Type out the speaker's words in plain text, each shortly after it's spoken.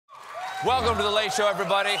Welcome to The Late Show,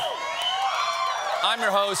 everybody. I'm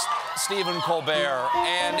your host, Stephen Colbert,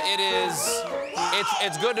 and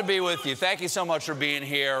it's good to be with you. Thank you so much for being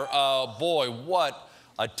here. Boy, what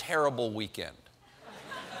a terrible weekend.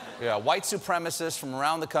 Yeah, white supremacists from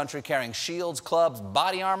around the country carrying shields, clubs,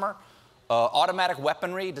 body armor, automatic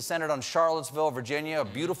weaponry descended on Charlottesville, Virginia, a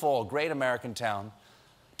beautiful, great American town,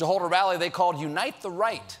 to hold a rally they called Unite the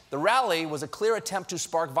Right. The rally was a clear attempt to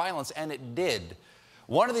spark violence, and it did.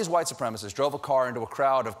 One of these white supremacists drove a car into a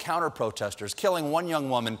crowd of counter-protesters, killing one young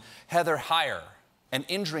woman, Heather Heyer, and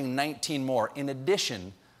injuring 19 more. In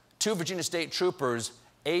addition, two Virginia State troopers,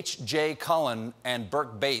 H.J. Cullen and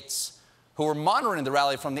Burke Bates, who were monitoring the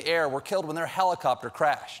rally from the air, were killed when their helicopter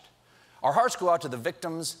crashed. Our hearts go out to the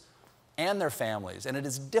victims and their families, and it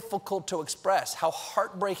is difficult to express how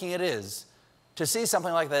heartbreaking it is to see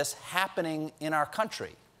something like this happening in our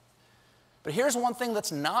country. But here's one thing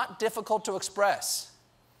that's not difficult to express.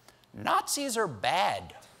 Nazis are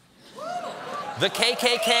bad. The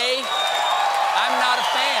KKK, I'm not a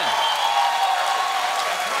fan.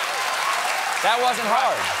 That wasn't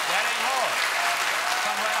hard. That ain't hard.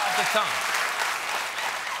 Come right off the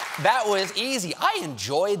tongue. That was easy. I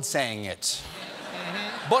enjoyed saying it.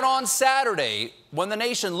 But on Saturday, when the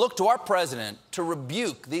nation looked to our president to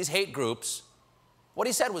rebuke these hate groups, what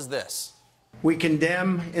he said was this. We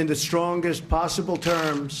condemn in the strongest possible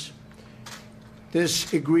terms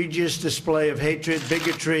this egregious display of hatred,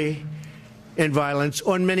 bigotry, and violence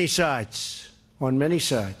on many sides. On many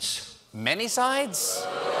sides. Many sides?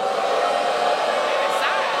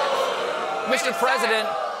 Mr. President,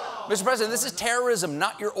 this is terrorism,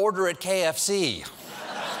 not your order at KFC.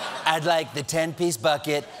 I'd like the 10-piece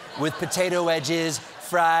bucket with potato wedges,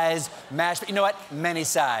 fries, mashed... You know what? Many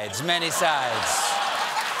sides, many sides.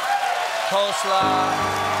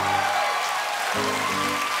 Coleslaw.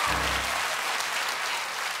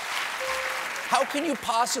 How can you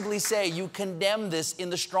possibly say you condemn this in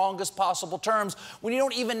the strongest possible terms when you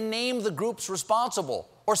don't even name the groups responsible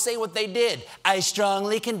or say what they did? I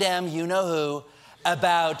strongly condemn you-know-who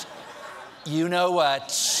about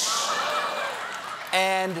you-know-what.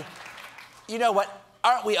 And you know what?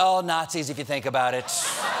 Aren't we all Nazis if you think about it?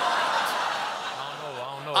 I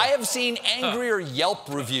don't know. I have seen angrier Yelp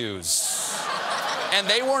reviews. And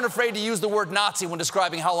they weren't afraid to use the word Nazi when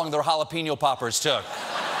describing how long their jalapeno poppers took.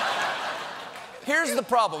 Here's the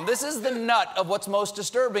problem. This is the nut of what's most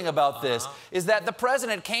disturbing about this, is that the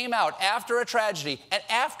president came out after a tragedy, and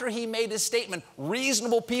after he made his statement,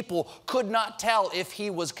 reasonable people could not tell if he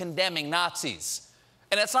was condemning Nazis.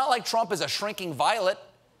 And it's not like Trump is a shrinking violet.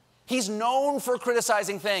 He's known for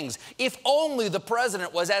criticizing things. If only the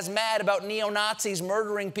president was as mad about neo-Nazis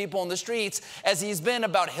murdering people in the streets as he's been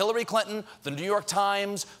about Hillary Clinton, the New York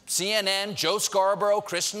Times, CNN, Joe Scarborough,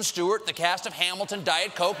 Kristen Stewart, the cast of Hamilton,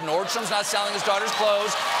 Diet Coke, Nordstrom's not selling his daughter's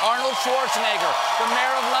clothes, Arnold Schwarzenegger, the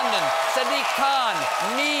mayor of London, Sadiq Khan,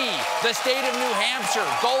 me, the state of New Hampshire,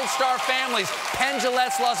 Gold Star Families, Penn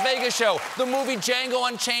Jillette's Las Vegas show, the movie Django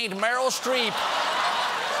Unchained, Meryl Streep,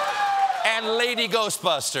 and Lady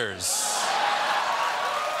Ghostbusters.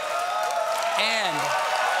 And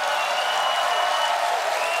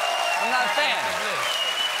I'm not a fan.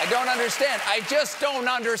 I don't understand. I just don't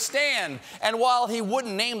understand. And while he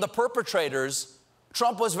wouldn't name the perpetrators,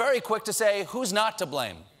 Trump was very quick to say who's not to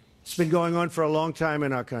blame. It's been going on for a long time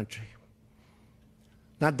in our country.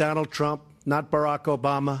 Not Donald Trump, not Barack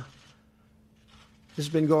Obama. This has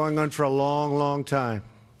been going on for a long, long time.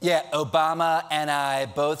 Yeah, Obama and I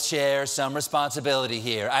both share some responsibility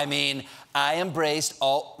here. I mean, I embraced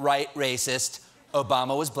alt-right racist.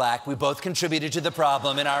 Obama was black. We both contributed to the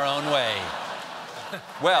problem in our own way.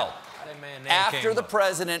 Well, after the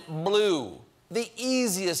president blew the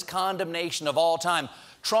easiest condemnation of all time,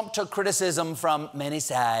 Trump took criticism from many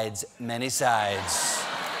sides, many sides.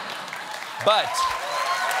 But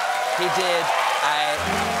he did,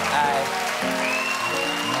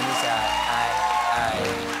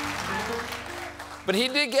 But he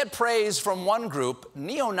did get praise from one group,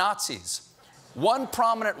 neo-Nazis. One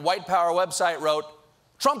prominent white power website wrote,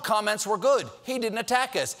 Trump comments were good. He didn't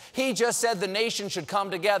attack us. He just said the nation should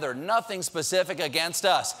come together. Nothing specific against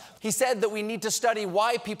us. He said that we need to study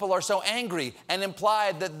why people are so angry and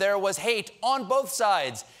implied that there was hate on both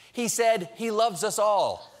sides. He said he loves us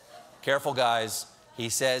all. Careful, guys. He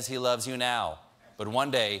says he loves you now. But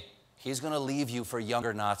one day, he's going to leave you for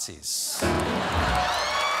younger Nazis.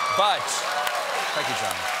 But... Thank you,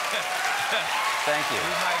 John. Thank you. He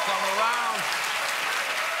might come around.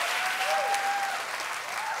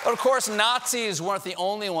 But of course, Nazis weren't the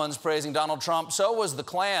only ones praising Donald Trump. So was the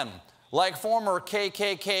Klan. Like former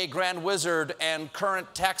KKK Grand Wizard and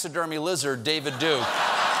current taxidermy lizard David Duke.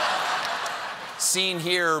 seen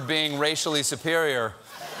here being racially superior.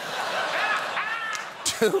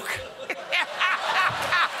 Duke.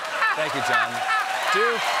 Thank you, John.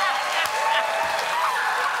 Duke.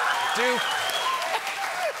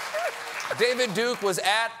 David Duke was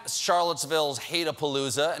at Charlottesville's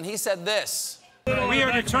Hate-a-Palooza, and he said this. We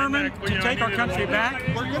are determined to take our country back.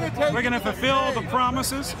 We're going to fulfill the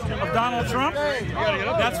promises of Donald Trump.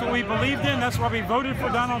 That's what we believed in. That's why we voted for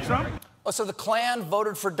Donald Trump. Oh, so the Klan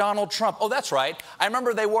voted for Donald Trump. Oh, that's right. I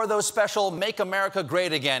remember they wore those special Make America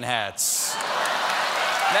Great Again hats.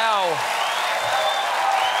 Now,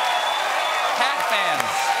 hat fans.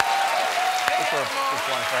 We're applauding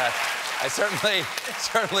for hats. I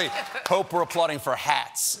certainly hope we're applauding for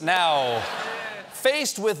hats. Now,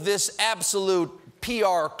 faced with this absolute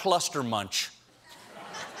PR cluster munch,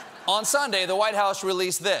 on Sunday, the White House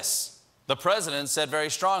released this. The president said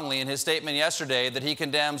very strongly in his statement yesterday that he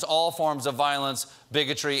condemns all forms of violence,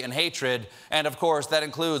 bigotry, and hatred. And, of course, that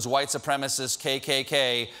includes white supremacists,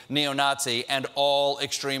 KKK, neo-Nazi, and all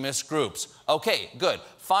extremist groups. Okay, good.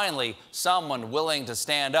 Finally, someone willing to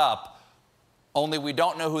stand up. Only we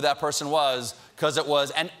don't know who that person was because it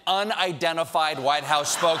was an unidentified White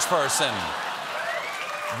House spokesperson.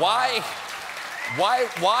 Why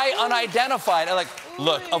unidentified? Like,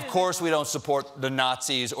 look, of course we don't support the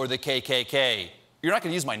Nazis or the KKK. You're not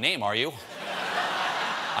going to use my name, are you?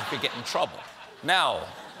 I could get in trouble. Now,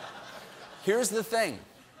 here's the thing.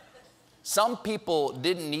 Some people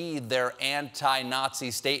didn't need their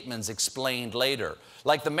anti-Nazi statements explained later.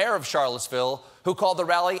 Like the mayor of Charlottesville, who called the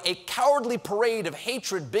rally a cowardly parade of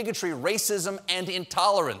hatred, bigotry, racism, and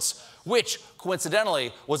intolerance, which,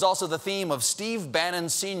 coincidentally, was also the theme of Steve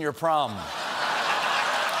Bannon's senior prom.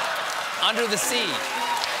 Under the sea.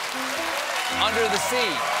 Under the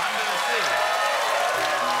sea.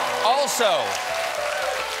 Also,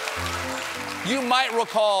 you might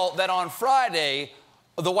recall that on Friday,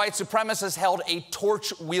 the white supremacists held a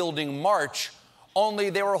torch-wielding march, only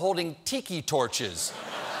they were holding tiki torches.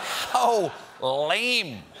 How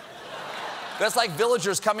lame. That's like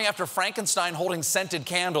villagers coming after Frankenstein holding scented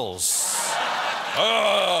candles.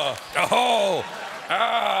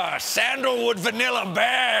 Sandalwood vanilla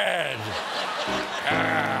bad.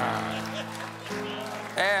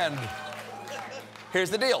 And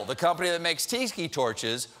here's the deal. The company that makes tiki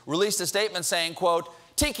torches released a statement saying, quote,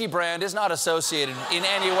 Tiki brand is not associated in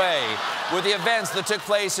any way with the events that took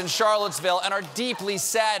place in Charlottesville and are deeply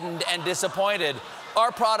saddened and disappointed.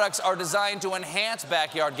 Our products are designed to enhance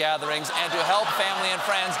backyard gatherings and to help family and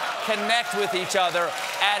friends connect with each other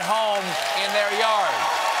at home in their yard.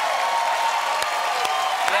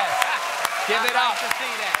 Yes. Give it up.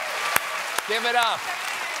 Give it up.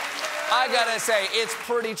 I gotta say, it's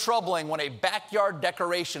pretty troubling when a backyard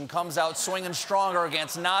decoration comes out swinging stronger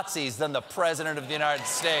against Nazis than the President of the United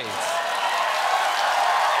States.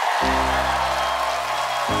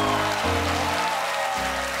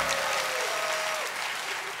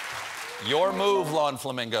 Your move, lawn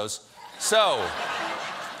flamingos. So,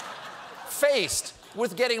 faced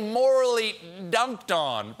with getting morally dunked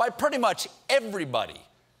on by pretty much everybody,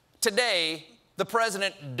 today, the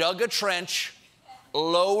president dug a trench,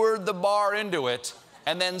 lowered the bar into it,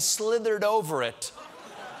 and then slithered over it,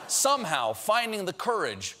 somehow finding the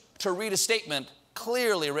courage to read a statement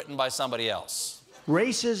clearly written by somebody else.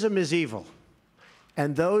 Racism is evil,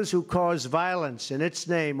 and those who cause violence in its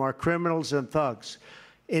name are criminals and thugs,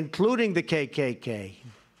 including the KKK,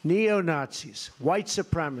 neo-Nazis, white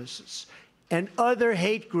supremacists, and other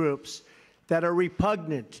hate groups that are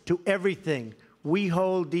repugnant to everything we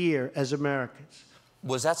hold dear as Americans.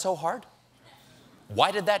 Was that so hard?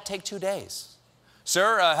 Why did that take 2 days?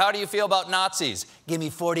 Sir, how do you feel about Nazis? Give me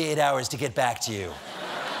 48 hours to get back to you.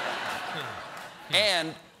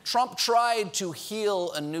 And Trump tried to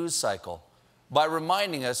heal a news cycle by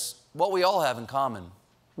reminding us what we all have in common.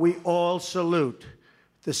 We all salute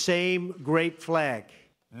the same great flag.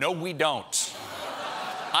 No, we don't.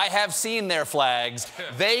 I have seen their flags.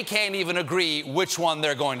 They can't even agree which one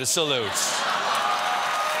they're going to salute.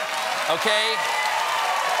 Okay?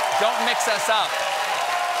 Don't mix us up.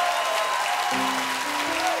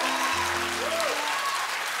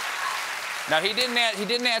 Now, he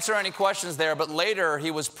didn't answer any questions there, but later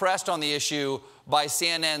he was pressed on the issue by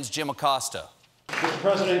CNN's Jim Acosta. Mr.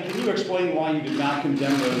 President, can you explain why you did not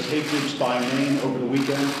condemn those hate groups by name over the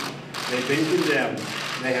weekend? They've been condemned.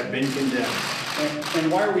 They have been condemned.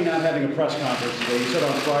 And why are we not having a press conference today? You said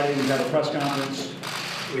on Friday we'd have a press conference.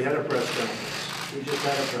 We had a press conference. We just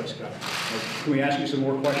had a press conference. Can we ask you some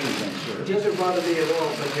more questions then, sir? It doesn't bother me at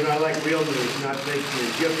all, but you know, I like real news, not fake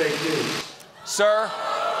news. You're fake news. Sir?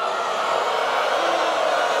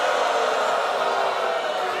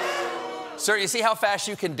 Sir, you see how fast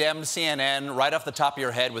you condemned CNN right off the top of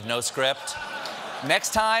your head with no script?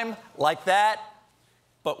 Next time, like that,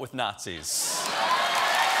 but with Nazis.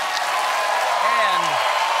 And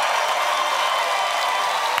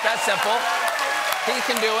that's simple. He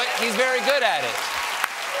can do it. He's very good at it.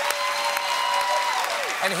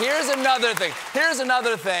 And here's another thing. Here's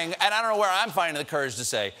another thing, and I don't know where I'm finding the courage to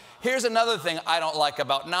say. Here's another thing I don't like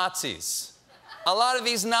about Nazis. A lot of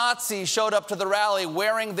these Nazis showed up to the rally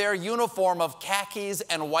wearing their uniform of khakis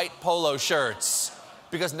and white polo shirts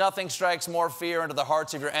because nothing strikes more fear into the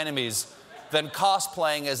hearts of your enemies than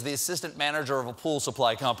cosplaying as the assistant manager of a pool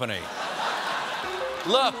supply company.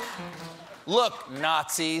 Look,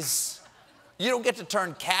 Nazis. You don't get to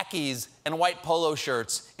turn khakis and white polo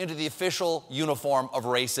shirts into the official uniform of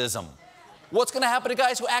racism. What's gonna happen to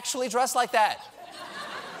guys who actually dress like that?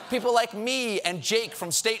 People like me and Jake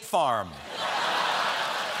from State Farm.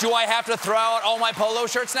 Do I have to throw out all my polo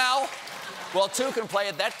shirts now? Well, two can play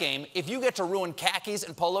at that game. If you get to ruin khakis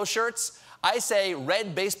and polo shirts, I say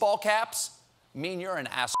red baseball caps mean you're an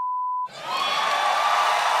ass.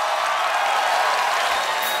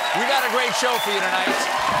 We got a great show for you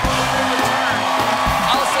tonight.